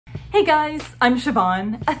Hey guys, I'm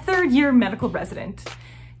Siobhan, a third-year medical resident.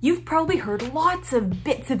 You've probably heard lots of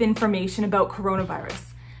bits of information about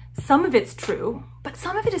coronavirus. Some of it's true, but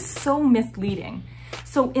some of it is so misleading.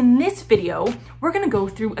 So in this video, we're going to go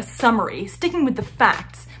through a summary, sticking with the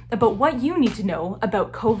facts about what you need to know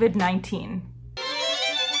about COVID-19.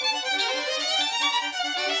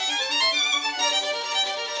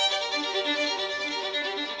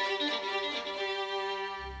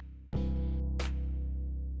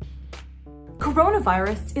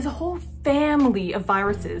 Coronavirus is a whole family of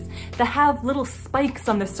viruses that have little spikes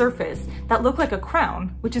on the surface that look like a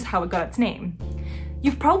crown, which is how it got its name.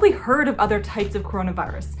 You've probably heard of other types of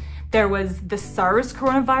coronavirus. There was the SARS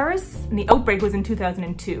coronavirus, and the outbreak was in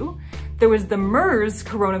 2002. There was the MERS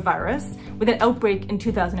coronavirus with an outbreak in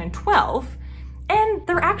 2012. And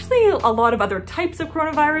there are actually a lot of other types of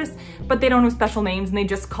coronavirus, but they don't have special names and they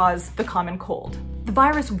just cause the common cold. The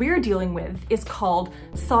virus we're dealing with is called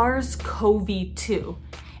SARS-CoV-2,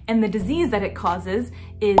 and the disease that it causes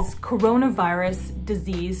is coronavirus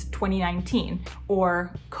disease 2019,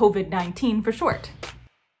 or COVID-19 for short.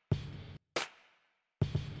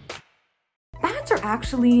 Bats are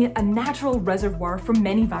actually a natural reservoir for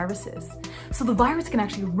many viruses. So the virus can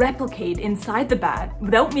actually replicate inside the bat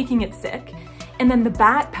without making it sick, and then the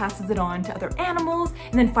bat passes it on to other animals,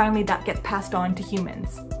 and then finally that gets passed on to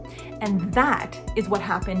humans. And that is what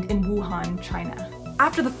happened in Wuhan, China.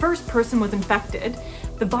 After the first person was infected,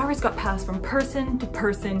 the virus got passed from person to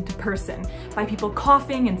person to person by people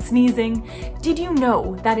coughing and sneezing. Did you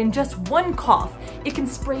know that in just one cough, it can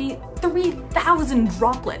spray 3,000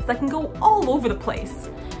 droplets that can go all over the place?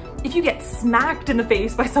 If you get smacked in the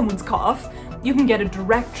face by someone's cough, you can get a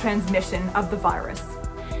direct transmission of the virus.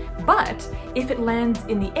 But if it lands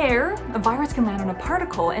in the air, a virus can land on a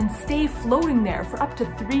particle and stay floating there for up to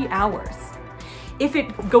 3 hours. If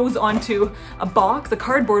it goes onto a box, a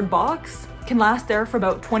cardboard box, can last there for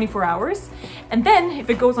about 24 hours. And then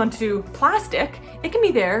if it goes onto plastic, it can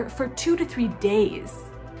be there for 2 to 3 days.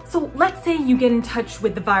 So let's say you get in touch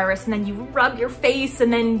with the virus and then you rub your face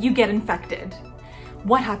and then you get infected.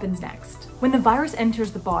 What happens next? When the virus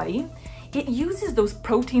enters the body, it uses those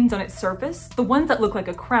proteins on its surface, the ones that look like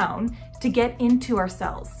a crown, to get into our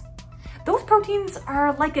cells. Those proteins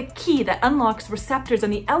are like a key that unlocks receptors on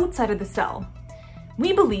the outside of the cell.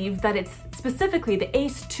 We believe that it's specifically the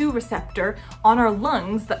ACE2 receptor on our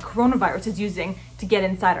lungs that coronavirus is using to get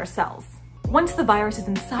inside our cells. Once the virus is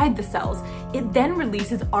inside the cells, it then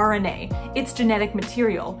releases RNA, its genetic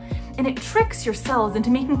material, and it tricks your cells into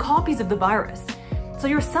making copies of the virus. So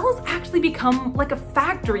your cells actually become like a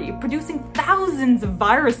factory producing thousands of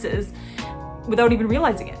viruses without even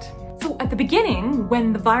realizing it. So at the beginning,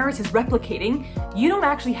 when the virus is replicating, you don't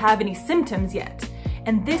actually have any symptoms yet.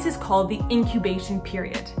 And this is called the incubation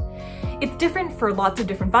period. It's different for lots of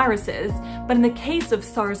different viruses, but in the case of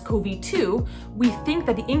SARS-CoV-2, we think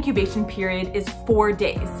that the incubation period is 4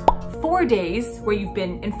 days. 4 days where you've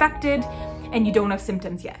been infected and you don't have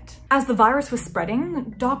symptoms yet. As the virus was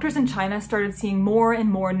spreading, doctors in China started seeing more and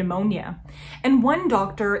more pneumonia. And one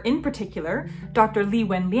doctor in particular, Dr. Li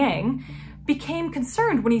Wenliang, became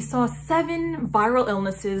concerned when he saw 7 viral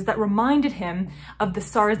illnesses that reminded him of the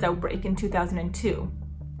SARS outbreak in 2002.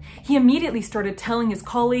 He immediately started telling his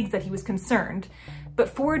colleagues that he was concerned, but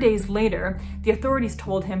 4 days later, the authorities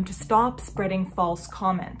told him to stop spreading false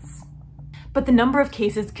comments. But the number of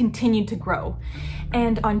cases continued to grow.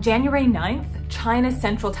 And on January 9th, China's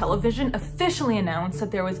Central Television officially announced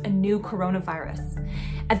that there was a new coronavirus.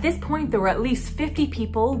 At this point, there were at least 50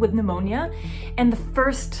 people with pneumonia, and the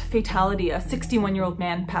first fatality, a 61-year-old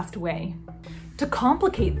man, passed away. To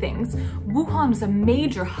complicate things, Wuhan was a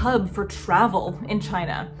major hub for travel in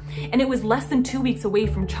China, and it was less than 2 weeks away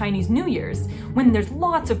from Chinese New Year's, when there's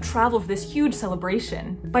lots of travel for this huge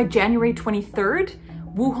celebration. By January 23rd,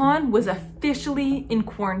 Wuhan was officially in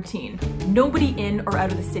quarantine. Nobody in or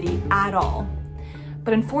out of the city at all.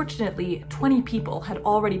 But unfortunately, 20 people had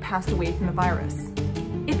already passed away from the virus.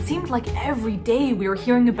 It seemed like every day we were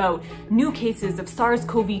hearing about new cases of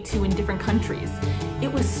SARS-CoV-2 in different countries.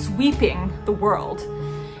 It was sweeping the world.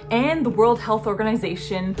 And the World Health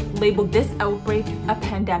Organization labeled this outbreak a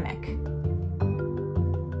pandemic.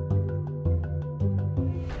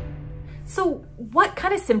 So what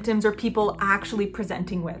kind of symptoms are people actually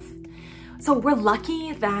presenting with? So we're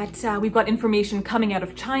lucky that we've got information coming out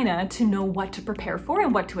of China to know what to prepare for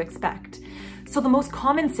and what to expect. So the most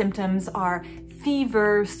common symptoms are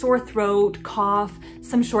fever, sore throat, cough,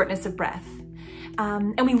 some shortness of breath.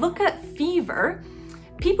 And we look at fever,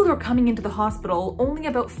 people who are coming into the hospital, only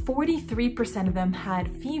about 43% of them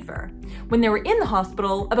had fever. When they were in the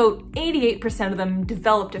hospital, about 88% of them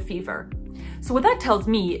developed a fever. So what that tells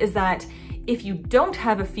me is that if you don't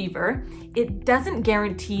have a fever, it doesn't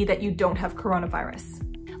guarantee that you don't have coronavirus.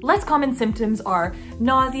 Less common symptoms are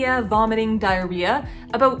nausea, vomiting, diarrhea,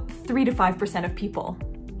 about 3 to 5% of people.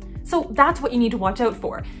 So that's what you need to watch out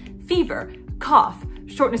for. Fever, cough,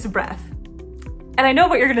 shortness of breath. And I know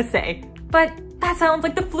what you're gonna say, but that sounds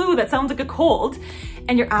like the flu, that sounds like a cold.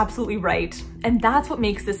 And you're absolutely right. And that's what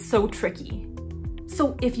makes this so tricky.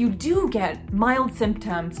 So if you do get mild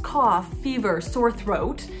symptoms, cough, fever, sore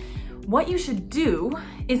throat, what you should do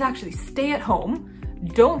is actually stay at home,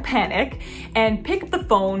 don't panic, and pick up the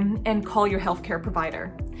phone and call your healthcare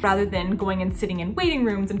provider, rather than going and sitting in waiting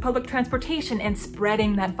rooms and public transportation and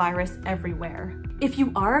spreading that virus everywhere. If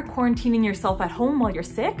you are quarantining yourself at home while you're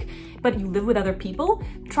sick, but you live with other people,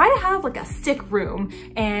 try to have like a sick room.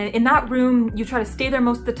 And in that room, you try to stay there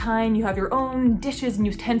most of the time. You have your own dishes and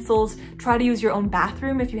utensils. Try to use your own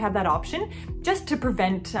bathroom if you have that option, just to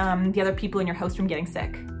prevent the other people in your house from getting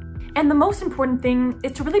sick. And the most important thing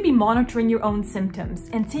is to really be monitoring your own symptoms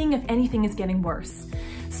and seeing if anything is getting worse.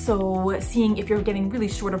 So seeing if you're getting really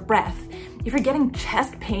short of breath, if you're getting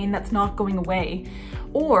chest pain that's not going away,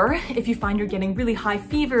 or if you find you're getting really high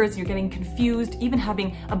fevers, you're getting confused, even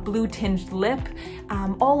having a blue tinged lip,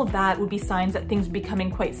 all of that would be signs that things are becoming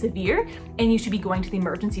quite severe and you should be going to the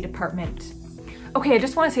emergency department. Okay, I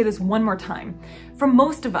just want to say this one more time. For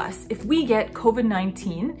most of us, if we get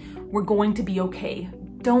COVID-19, we're going to be okay.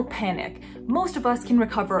 Don't panic. Most of us can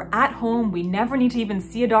recover at home. We never need to even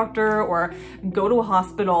see a doctor or go to a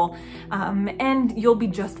hospital, and you'll be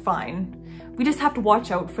just fine. We just have to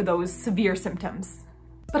watch out for those severe symptoms.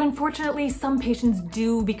 But unfortunately, some patients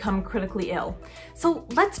do become critically ill. So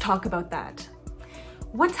let's talk about that.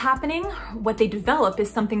 What's happening, what they develop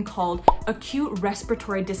is something called acute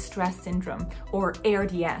respiratory distress syndrome, or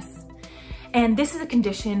ARDS. And this is a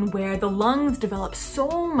condition where the lungs develop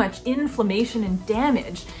so much inflammation and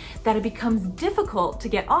damage that it becomes difficult to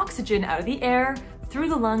get oxygen out of the air, through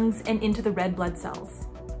the lungs, and into the red blood cells.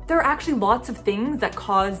 There are actually lots of things that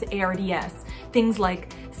cause ARDS, things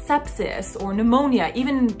like sepsis or pneumonia,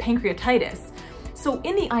 even pancreatitis. So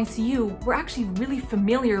in the ICU, we're actually really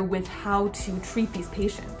familiar with how to treat these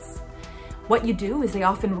patients. What you do is they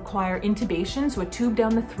often require intubation, so a tube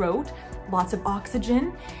down the throat, lots of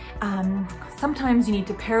oxygen. Sometimes you need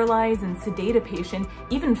to paralyze and sedate a patient,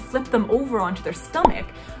 even flip them over onto their stomach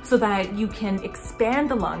so that you can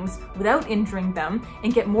expand the lungs without injuring them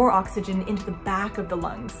and get more oxygen into the back of the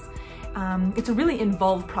lungs. It's a really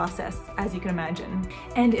involved process, as you can imagine.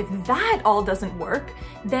 And if that all doesn't work,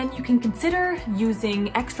 then you can consider using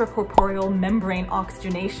extracorporeal membrane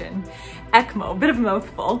oxygenation, ECMO, bit of a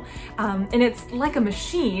mouthful. And it's like a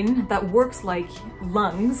machine that works like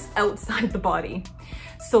lungs outside the body.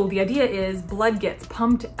 So the idea is blood gets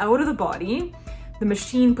pumped out of the body, the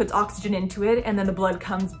machine puts oxygen into it, and then the blood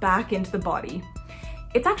comes back into the body.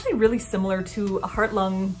 It's actually really similar to a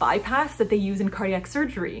heart-lung bypass that they use in cardiac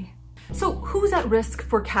surgery. So who's at risk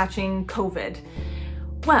for catching COVID?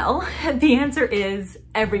 Well, the answer is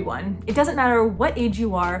everyone. It doesn't matter what age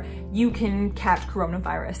you are, you can catch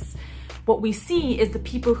coronavirus. What we see is the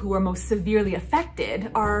people who are most severely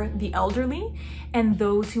affected are the elderly and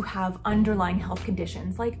those who have underlying health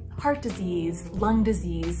conditions like heart disease, lung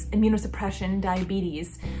disease, immunosuppression,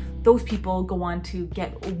 diabetes. Those people go on to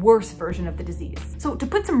get a worse version of the disease. So to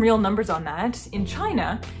put some real numbers on that, in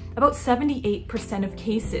China, about 78% of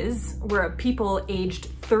cases were people aged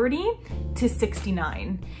 30 to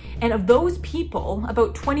 69. And of those people,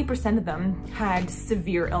 about 20% of them had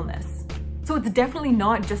severe illness. So it's definitely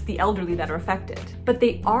not just the elderly that are affected, but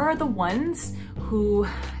they are the ones who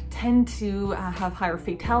tend to have higher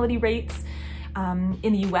fatality rates. In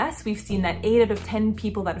the US, we've seen that 8 out of 10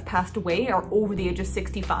 people that have passed away are over the age of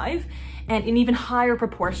 65, and an even higher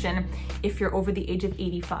proportion if you're over the age of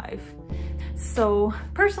 85. So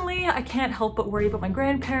personally, I can't help but worry about my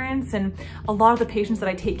grandparents, and a lot of the patients that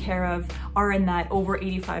I take care of are in that over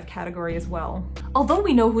 85 category as well. Although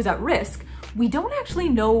we know who's at risk, we don't actually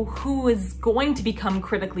know who is going to become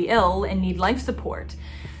critically ill and need life support.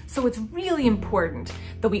 So it's really important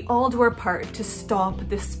that we all do our part to stop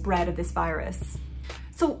the spread of this virus.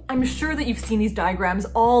 So I'm sure that you've seen these diagrams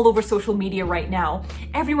all over social media right now,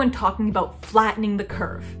 everyone talking about flattening the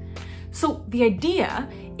curve. So the idea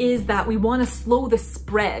is that we want to slow the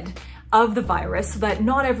spread of the virus so that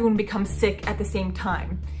not everyone becomes sick at the same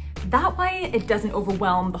time. That way, it doesn't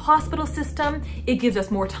overwhelm the hospital system. It gives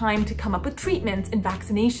us more time to come up with treatments and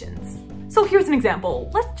vaccinations. So here's an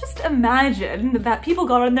example. Let's just imagine that people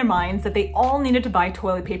got in their minds that they all needed to buy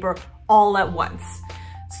toilet paper all at once.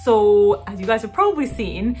 So as you guys have probably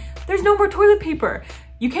seen, there's no more toilet paper.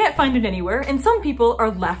 You can't find it anywhere, and some people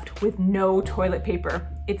are left with no toilet paper.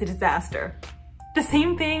 It's a disaster. The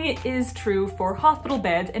same thing is true for hospital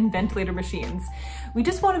beds and ventilator machines. We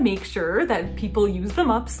just want to make sure that people use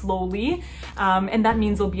them up slowly, and that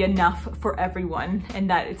means there'll be enough for everyone and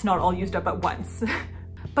that it's not all used up at once.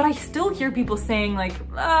 But I still hear people saying like,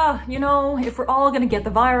 you know, if we're all gonna get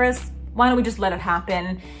the virus, why don't we just let it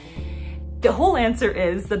happen? The whole answer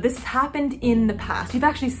is that this has happened in the past. We've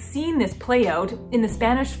actually seen this play out in the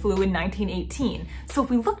Spanish flu in 1918. So if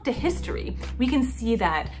we look to history, we can see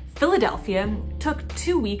that Philadelphia took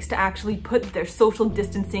 2 weeks to actually put their social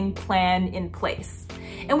distancing plan in place.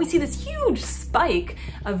 And we see this huge spike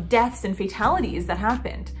of deaths and fatalities that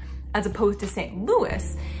happened, as opposed to St.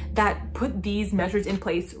 Louis that put these measures in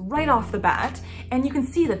place right off the bat. And you can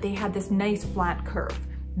see that they had this nice flat curve.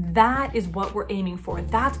 That is what we're aiming for.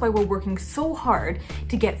 That's why we're working so hard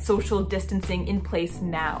to get social distancing in place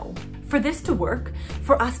now. For this to work,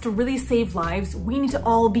 for us to really save lives, we need to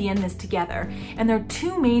all be in this together. And there are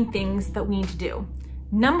two main things that we need to do.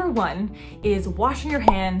 Number one is washing your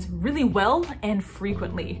hands really well and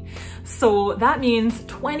frequently. So that means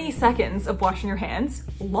 20 seconds of washing your hands.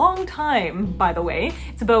 Long time, by the way.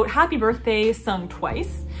 It's about happy birthday sung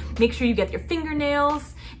twice. Make sure you get your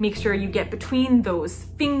fingernails. Make sure you get between those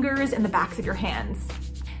fingers and the backs of your hands.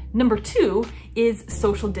 Number two is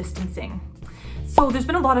social distancing. So there's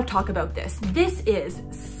been a lot of talk about this. This is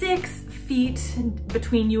 6 feet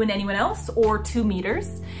between you and anyone else, or 2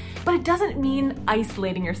 meters. But it doesn't mean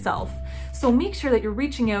isolating yourself. So make sure that you're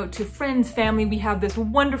reaching out to friends, family. We have this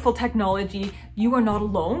wonderful technology. You are not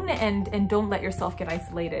alone, and don't let yourself get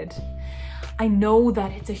isolated. I know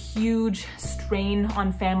that it's a huge strain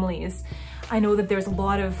on families. I know that there's a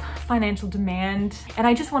lot of financial demand, and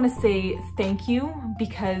I just want to say thank you,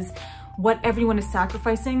 because what everyone is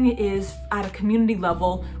sacrificing is at a community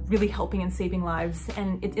level really helping and saving lives,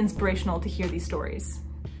 and it's inspirational to hear these stories.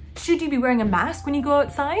 Should you be wearing a mask when you go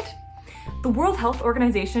outside? The World Health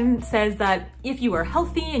Organization says that if you are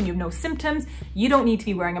healthy and you have no symptoms, you don't need to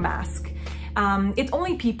be wearing a mask. It's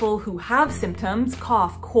only people who have symptoms,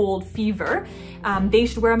 cough, cold, fever, they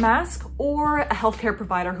should wear a mask, or a healthcare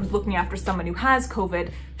provider who's looking after someone who has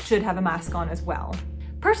COVID should have a mask on as well.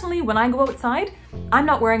 Personally, when I go outside, I'm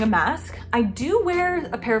not wearing a mask. I do wear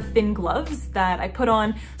a pair of thin gloves that I put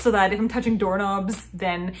on so that if I'm touching doorknobs,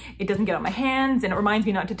 then it doesn't get on my hands, and it reminds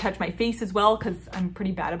me not to touch my face as well, because I'm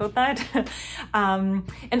pretty bad about that. And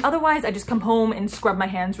otherwise, I just come home and scrub my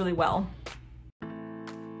hands really well.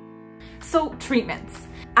 So, treatments.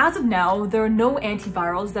 As of now, there are no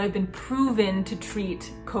antivirals that have been proven to treat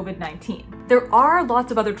COVID-19. There are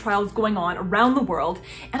lots of other trials going on around the world,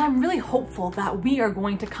 and I'm really hopeful that we are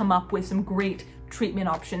going to come up with some great treatment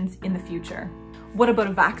options in the future. What about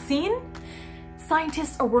a vaccine?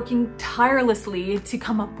 Scientists are working tirelessly to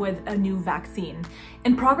come up with a new vaccine.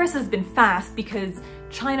 And progress has been fast because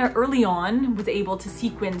China early on was able to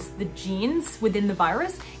sequence the genes within the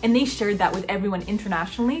virus, and they shared that with everyone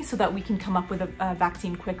internationally so that we can come up with a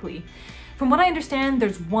vaccine quickly. From what I understand,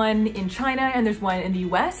 there's one in China and there's one in the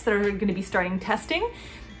US that are going to be starting testing.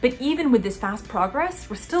 But even with this fast progress,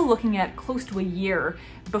 we're still looking at close to a year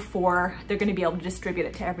before they're going to be able to distribute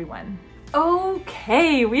it to everyone.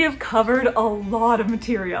 Okay, we have covered a lot of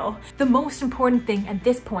material. The most important thing at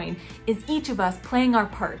this point is each of us playing our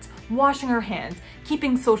parts, washing our hands,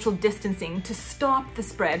 keeping social distancing to stop the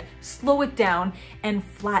spread, slow it down, and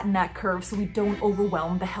flatten that curve so we don't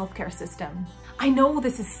overwhelm the healthcare system. I know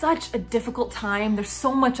this is such a difficult time, there's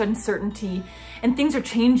so much uncertainty, and things are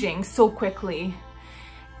changing so quickly.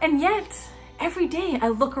 And yet, every day I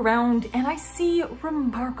look around and I see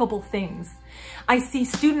remarkable things. I see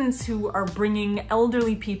students who are bringing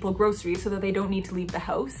elderly people groceries so that they don't need to leave the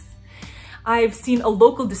house. I've seen a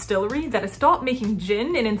local distillery that has stopped making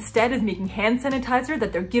gin and instead is making hand sanitizer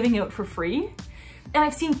that they're giving out for free. And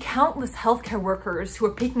I've seen countless healthcare workers who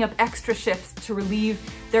are picking up extra shifts to relieve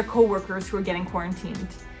their coworkers who are getting quarantined.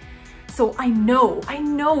 So I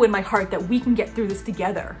know in my heart that we can get through this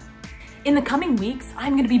together. In the coming weeks,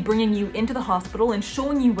 I'm going to be bringing you into the hospital and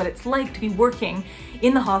showing you what it's like to be working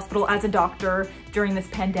in the hospital as a doctor during this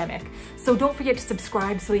pandemic. So don't forget to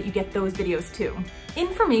subscribe so that you get those videos too.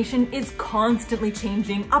 Information is constantly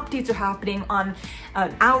changing. Updates are happening on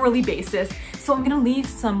an hourly basis. So I'm going to leave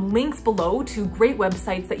some links below to great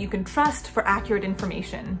websites that you can trust for accurate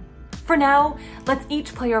information. For now, let's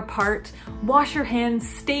each play our part, wash your hands,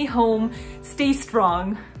 stay home, stay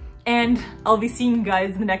strong. And I'll be seeing you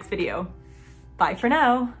guys in the next video. Bye for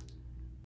now.